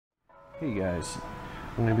Hey guys,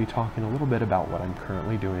 I'm going to be talking a little bit about what I'm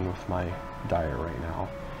currently doing with my diet right now,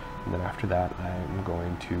 and then after that I'm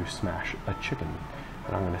going to smash a chicken,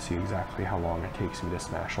 and I'm going to see exactly how long it takes me to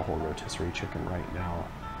smash a whole rotisserie chicken right now.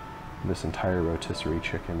 This entire rotisserie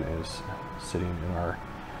chicken is sitting in our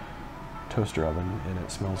toaster oven and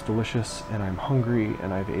it smells delicious, and I'm hungry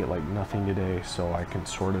and I've ate like nothing today, so I can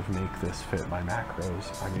sort of make this fit my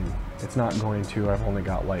macros. I mean, it's not going to. I've only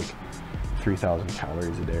got like 3,000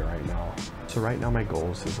 calories a day right now. So right now my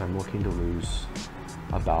goals is I'm looking to lose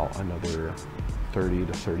about another 30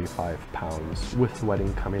 to 35 pounds. With the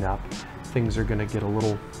wedding coming up, things are gonna get a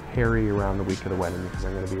little hairy around the week of the wedding because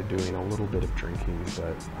I'm gonna be doing a little bit of drinking,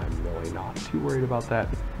 but I'm really not too worried about that.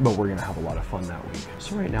 But we're gonna have a lot of fun that week.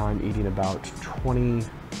 So right now I'm eating about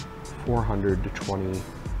 2,400 to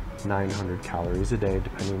 2,900 calories a day,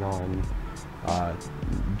 depending on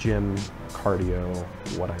gym, cardio,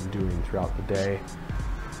 what I'm doing throughout the day.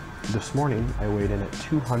 This morning I weighed in at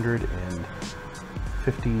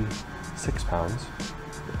 256 pounds,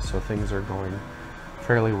 so things are going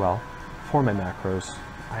fairly well. For my macros,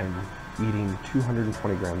 I'm eating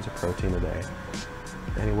 220 grams of protein a day,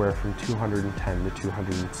 anywhere from 210 to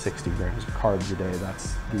 260 grams of carbs a day.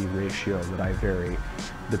 That's the ratio that I vary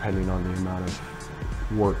depending on the amount of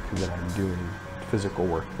work that I'm doing, physical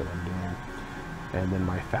work that I'm doing. And then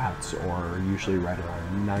my fats are usually right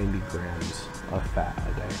around 90 grams of fat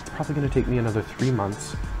a day. It's probably going to take me another 3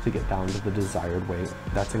 months to get down to the desired weight.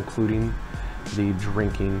 That's including the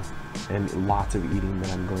drinking and lots of eating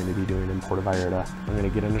that I'm going to be doing in Puerto Vallarta. I'm going to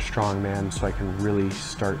get into strongman so I can really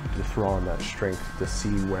start to throw on that strength to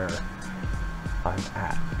see where I'm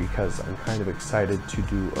at, because I'm kind of excited to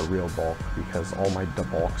do a real bulk because all my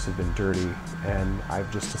bulks have been dirty, and I've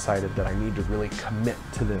just decided that I need to really commit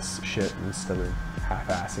to this shit instead of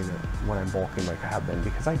half-assing it when I'm bulking like I have been,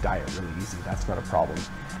 because I diet really easy. That's not a problem.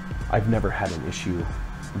 I've never had an issue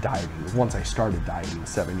dieting. Once I started dieting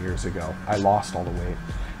 7 years ago, I lost all the weight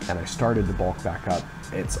and I started to bulk back up.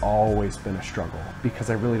 It's always been a struggle because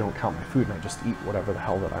I really don't count my food and I just eat whatever the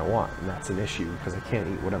hell that I want, and that's an issue because I can't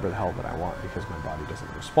eat whatever the hell that I want because my body doesn't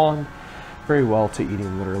respond very well to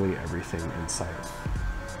eating literally everything in sight.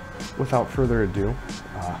 Without further ado,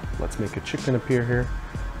 let's make a chicken appear here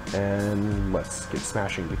and let's get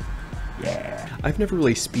smashing. Yeah! I've never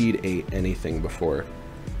really speed ate anything before,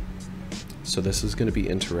 so this is going to be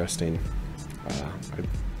interesting. I've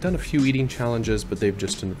done a few eating challenges, but they've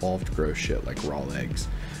just involved gross shit like raw eggs,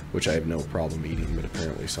 which I have no problem eating, but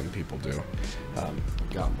apparently some people do.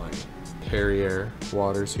 Got my Perrier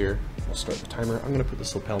waters here. I'll start the timer. I'm going to put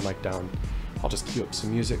this lapel mic down. I'll just cue up some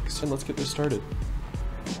music, and let's get this started.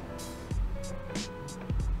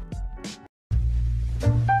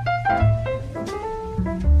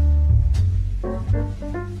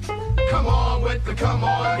 Come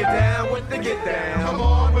on, get down with the get down. Come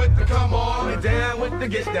on with the come on, get down with the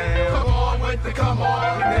get down. Come on with the come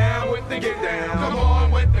on, get down with the get down. Come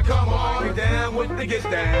on with the come on, get down with the get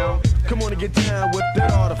down. Come on and get down with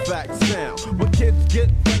that artifact sound. When kids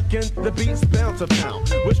get thinking, the beats bounce a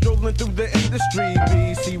pound. We're strolling through the industry,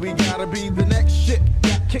 BC, we gotta be the next shit.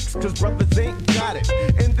 Got kicks cause brothers ain't got it.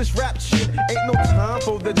 In this rap shit, ain't no time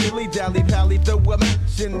for the dilly-dally pally. Throw a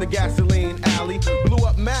match in the gasoline alley. Blew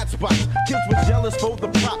up mad spots, kids was jealous for the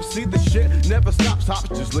props. See the shit never stops, hops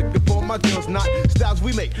just looking for my deals. Not styles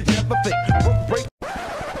we make, never fake. Break.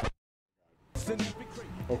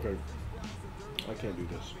 Okay, I can't do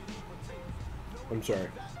this. I'm sorry.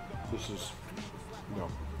 This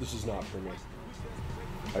is not for me.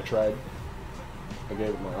 I tried. I gave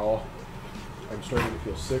it my all. I'm starting to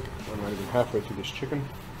feel sick. I'm not even halfway through this chicken.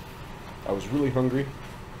 I was really hungry,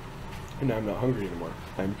 and now I'm not hungry anymore.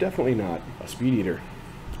 I'm definitely not a speed eater,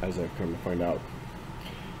 as I've come to find out.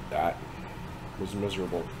 That was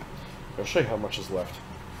miserable. I'll show you how much is left.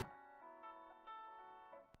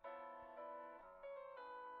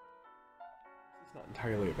 It's not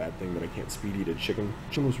entirely a bad thing that I can't speed eat a chicken.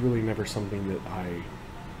 Chicken was really never something that I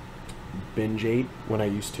binge ate when I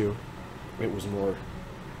used to. It was more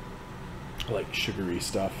like sugary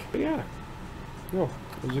stuff. But yeah, no,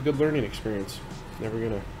 it was a good learning experience. I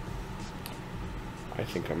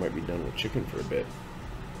think I might be done with chicken for a bit.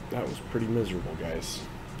 That was pretty miserable, guys.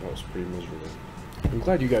 That was pretty miserable. I'm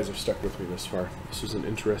glad you guys have stuck with me this far. This was an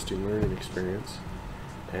interesting learning experience,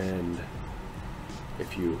 and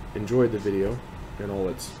if you enjoyed the video and all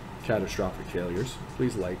its catastrophic failures,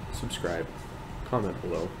 please like, subscribe, comment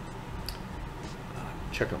below.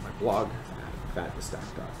 Check out my blog at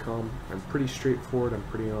fatthestack.com. I'm pretty straightforward, I'm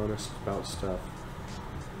pretty honest about stuff.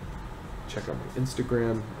 Check out my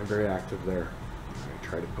Instagram, I'm very active there. I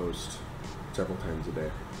try to post several times a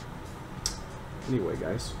day. Anyway,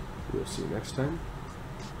 guys, We'll see you next time.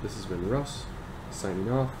 This has been Russ, signing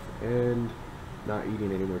off, and not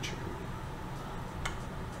eating any more chicken.